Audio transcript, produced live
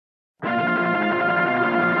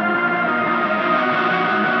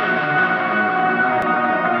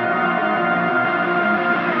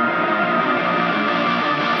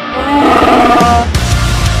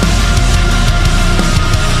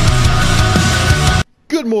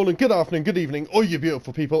Good morning, good afternoon, good evening, all you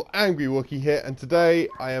beautiful people. Angry Wookie here, and today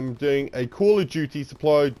I am doing a Call of Duty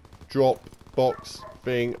supply drop box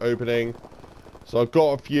thing opening. So I've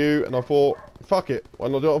got a few, and I thought, fuck it, why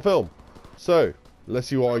not do it on film? So, let's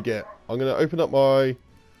see what I get. I'm going to open up my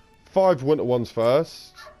 5 winter ones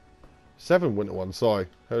first. 7 winter ones, sorry.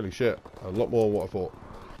 Holy shit, a lot more than what I thought.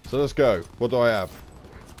 So let's go. What do I have?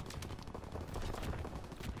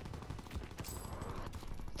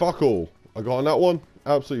 Fuck all. I got on that one.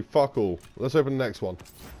 Absolutely fuck all. Let's open the next one.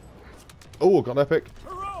 Oh, I got an epic.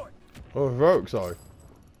 Heroic. Oh, heroic, sorry.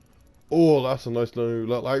 Oh, that's a nice new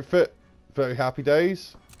little outfit. Very happy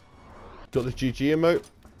days. Got the GG emote.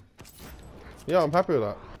 Yeah, I'm happy with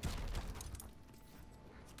that.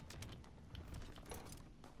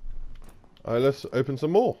 Alright, let's open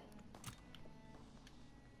some more.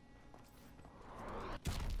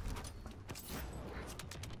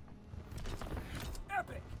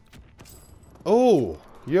 Epic. Oh,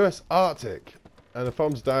 US Arctic. And a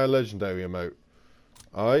thumbs down legendary emote.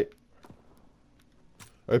 Alright.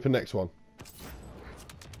 Open next one.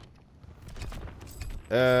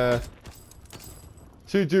 2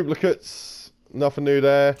 duplicates. Nothing new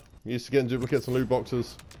there. Used to getting duplicates and loot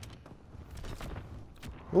boxes.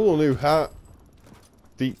 Oh, new hat.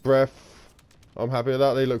 Deep breath. I'm happy with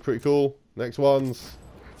that. They look pretty cool. Next ones.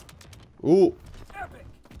 Ooh. Epic.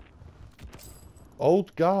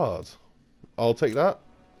 Old guard. I'll take that.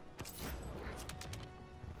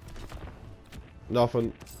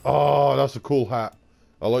 Nothing. Oh, that's a cool hat.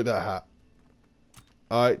 I like that hat.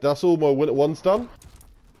 Alright, that's all my winter ones done.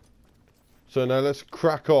 So now let's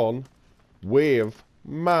crack on with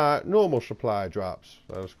my normal supply drops.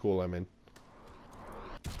 Let's call them in.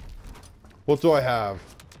 What do I have?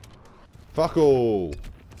 Fuck all.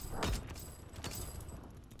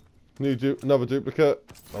 Another duplicate.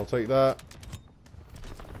 I'll take that.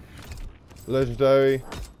 Legendary.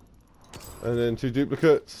 And then 2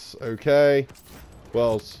 duplicates. Okay. What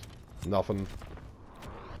else? Nothing.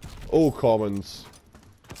 All commons.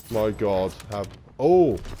 My god. Have.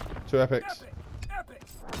 Oh! 2 epics. Epic.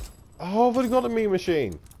 Oh, I've already got a meat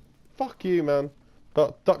machine. Fuck you, man.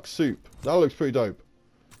 But duck soup. That looks pretty dope.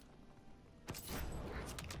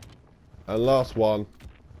 And last one.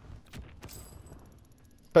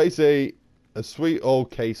 Basically, a sweet old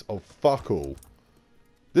case of fuck all.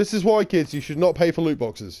 This is why, kids, you should not pay for loot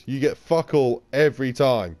boxes. You get fuck all every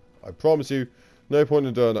time. I promise you, no point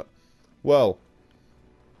in doing it. Well,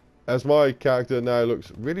 as my character now looks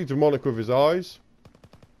really demonic with his eyes,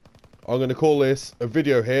 I'm going to call this a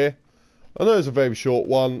video here. I know it's a very short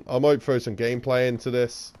one. I might throw some gameplay into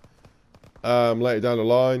this later down the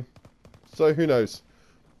line. So, who knows.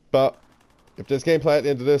 But if there's gameplay at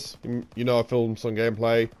the end of this, you know I filmed some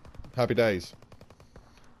gameplay. Happy days.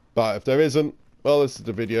 But if there isn't, well, this is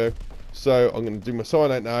the video. So I'm going to do my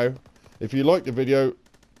sign out now. If you like the video,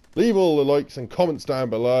 leave all the likes and comments down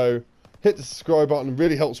below. Hit the subscribe button, it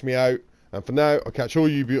really helps me out. And for now, I'll catch all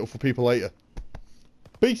you beautiful people later.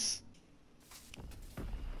 Peace!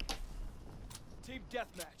 Team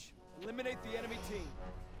deathmatch. Eliminate the enemy team.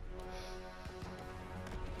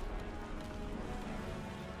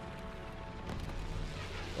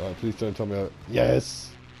 Alright, please don't tell me that.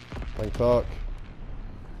 Yes! Thank fuck.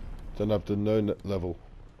 Don't have the known level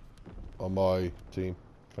on my team.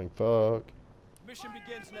 Thank fuck. Mission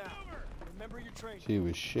begins now. Remember your training. He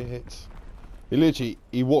was shit.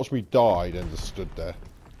 He watched me die and just stood there.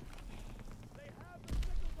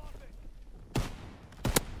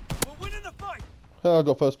 We're winning the fight. Oh, I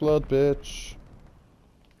got first blood, bitch.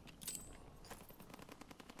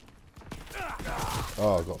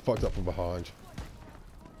 Oh, I got fucked up from behind.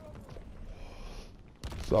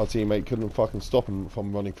 So our teammate couldn't fucking stop him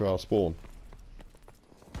from running through our spawn.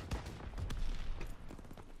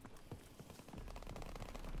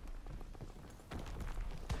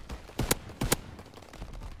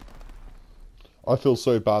 I feel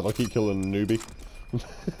so bad, I keep killing a newbie.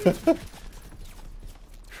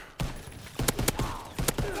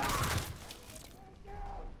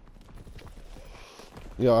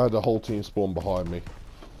 Yeah, I had a whole team spawn behind me.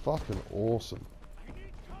 Fucking awesome. You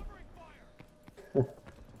need covering fire.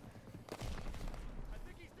 I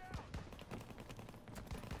think he's down.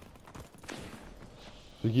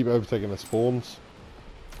 We keep overtaking the spawns.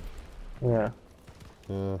 Yeah.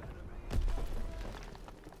 Yeah.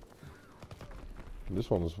 This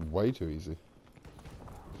one was way too easy.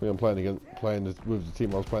 I think I'm playing with the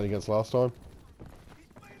team I was playing against last time.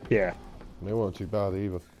 Yeah. They weren't too bad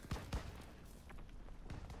either.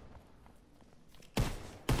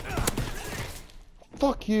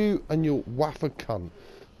 Fuck you and your waffer cunt.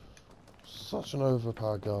 Such an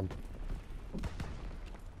overpowered gun.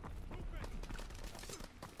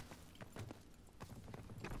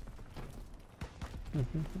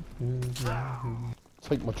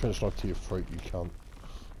 Take my trench knife to your throat, you cunt.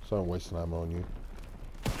 So I'm wasting ammo on you.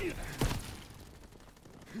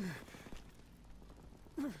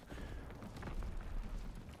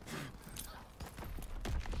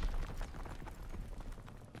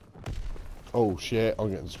 Oh shit, I'm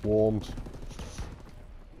getting swarmed.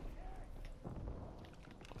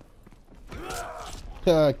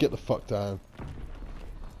 Ah, get the fuck down.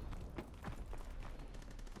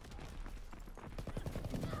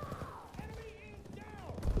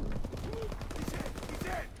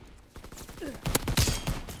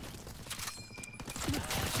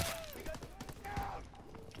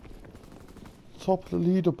 Top of the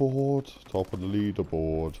leaderboard. Top of the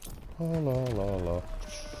leaderboard. La la la la.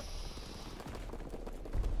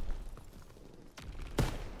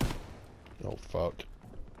 Oh fuck.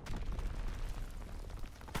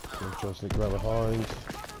 Interesting to grab behind.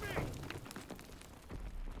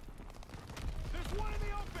 There's one in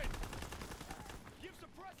the open. Keep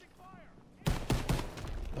suppressing fire.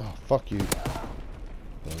 Oh fuck you.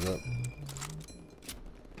 There we go.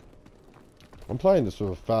 I'm playing this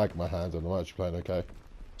with a fag in my hand and I'm actually playing okay.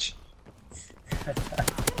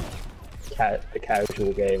 A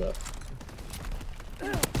casual gamer.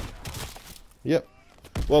 Yep.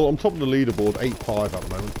 Well, I'm top of the leaderboard, 8-5 at the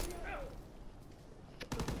moment.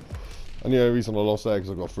 And the only reason I lost there is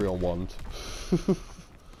I got 3 on 1s.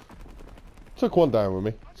 Took one down with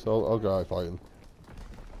me, so I'll go out fighting.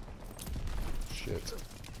 Shit.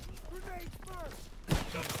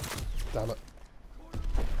 Damn it.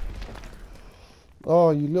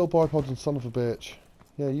 Oh, you little bipod son of a bitch.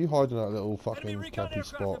 Yeah, you hide in that little fucking campy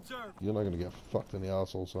spot. You're not gonna get fucked in the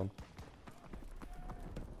arsehole, son.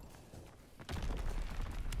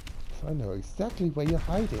 I know exactly where you're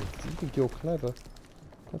hiding. You think you're clever,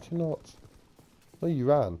 but you're not. Oh, you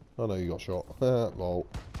ran. Oh no, you got shot. Lol.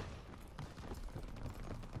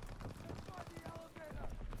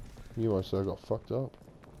 You also got fucked up.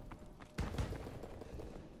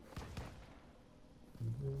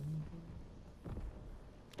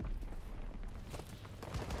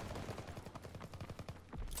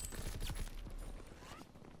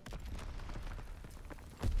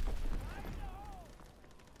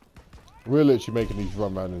 We're literally making these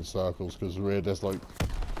run round in circles because we're just like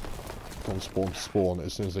from spawn to spawn.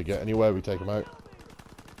 As soon as they get anywhere, we take them out.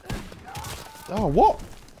 Oh, what?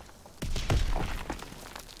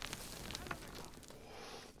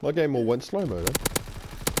 My game all went slow-mo then.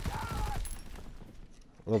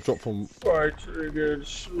 And I've dropped from... I triggered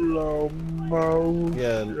slow mo.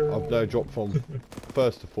 Yeah, and I've now dropped from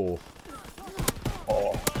first to fourth.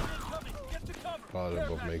 Oh. Oh, don't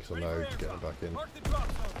bother me because I know getting back in.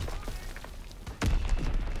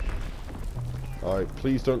 Alright,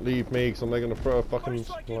 please don't leave me because I'm going to throw a fucking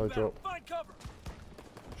supply drop.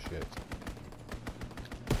 Shit.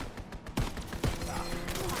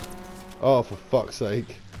 Oh, for fuck's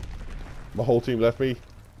sake. My whole team left me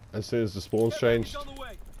as soon as the spawns changed.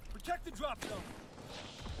 Protect the drop zone.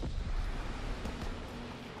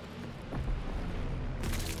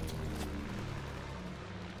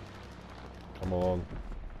 Come on.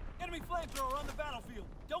 Enemy flamethrower on the battlefield.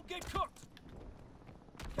 Don't get cooked.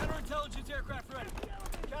 Counterintelligence aircraft ready.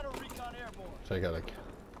 Counter recon airborne. So I gotta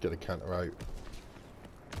get a counter out.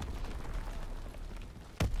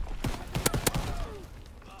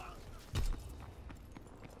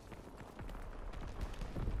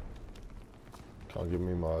 Can't give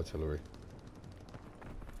me my artillery.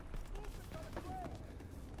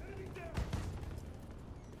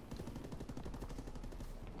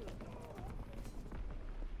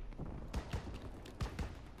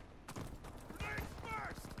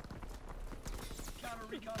 Counter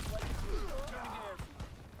recon flight. Turning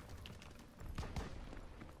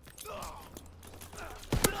to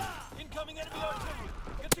airfield. Incoming enemy artillery.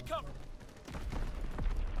 Get to cover.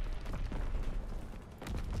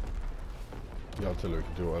 The artillery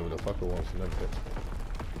can do whatever the fuck it wants and everything.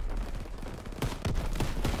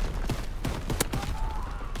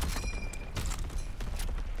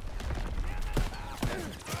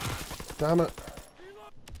 Damn it.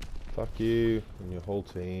 Fuck you and your whole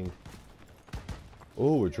team.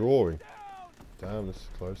 Oh, we're drawing. Damn, this is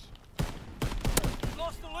close.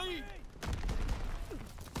 Lost the lead.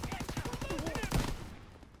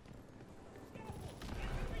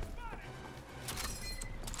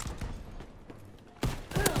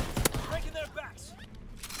 Breaking their backs.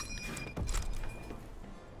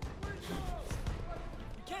 We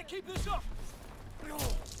can't keep this up.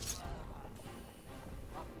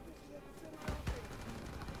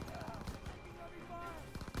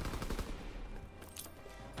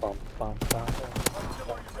 Bum, bum, bum,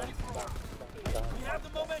 Artillery ready for order. We have the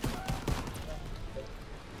momentum.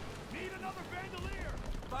 Need another bandolier.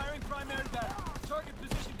 Firing primary battery. Target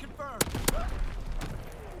position confirmed.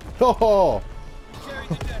 Oh, Carry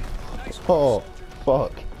the day. Nice work, oh,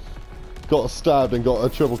 soldier. fuck. Got stabbed and got a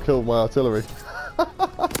triple kill with my artillery.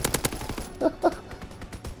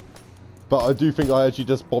 But I do think I actually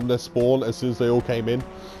just bombed their spawn as soon as they all came in.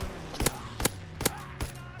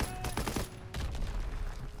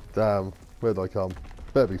 Damn, where'd I come?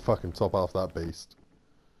 Better be fucking top half that beast.